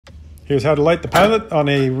Here's how to light the pilot on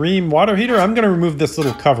a Rheem water heater. I'm going to remove this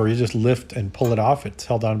little cover. You just lift and pull it off. It's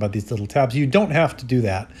held on by these little tabs. You don't have to do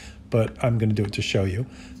that, but I'm going to do it to show you.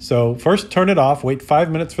 So first turn it off, wait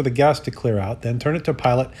 5 minutes for the gas to clear out, then turn it to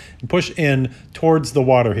pilot and push in towards the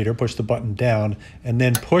water heater, push the button down, and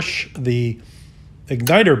then push the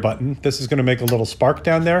igniter button. This is going to make a little spark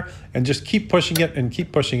down there, and just keep pushing it and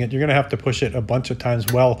keep pushing it. You're going to have to push it a bunch of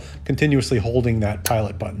times while continuously holding that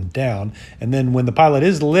pilot button down. And then when the pilot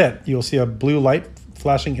is lit, you'll see a blue light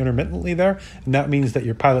flashing intermittently there, and that means that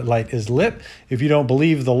your pilot light is lit. If you don't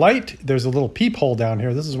believe the light, there's a little peephole down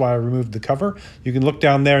here. This is why I removed the cover. You can look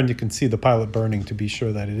down there and you can see the pilot burning to be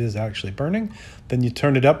sure that it is actually burning. Then you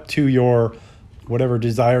turn it up to your whatever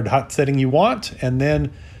desired hot setting you want, and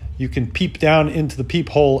then you can peep down into the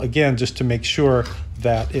peephole again just to make sure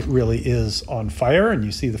that it really is on fire, and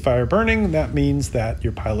you see the fire burning. That means that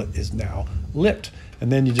your pilot is now lit.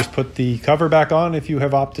 And then you just put the cover back on if you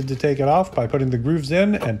have opted to take it off by putting the grooves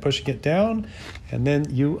in and pushing it down, and then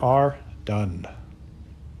you are done.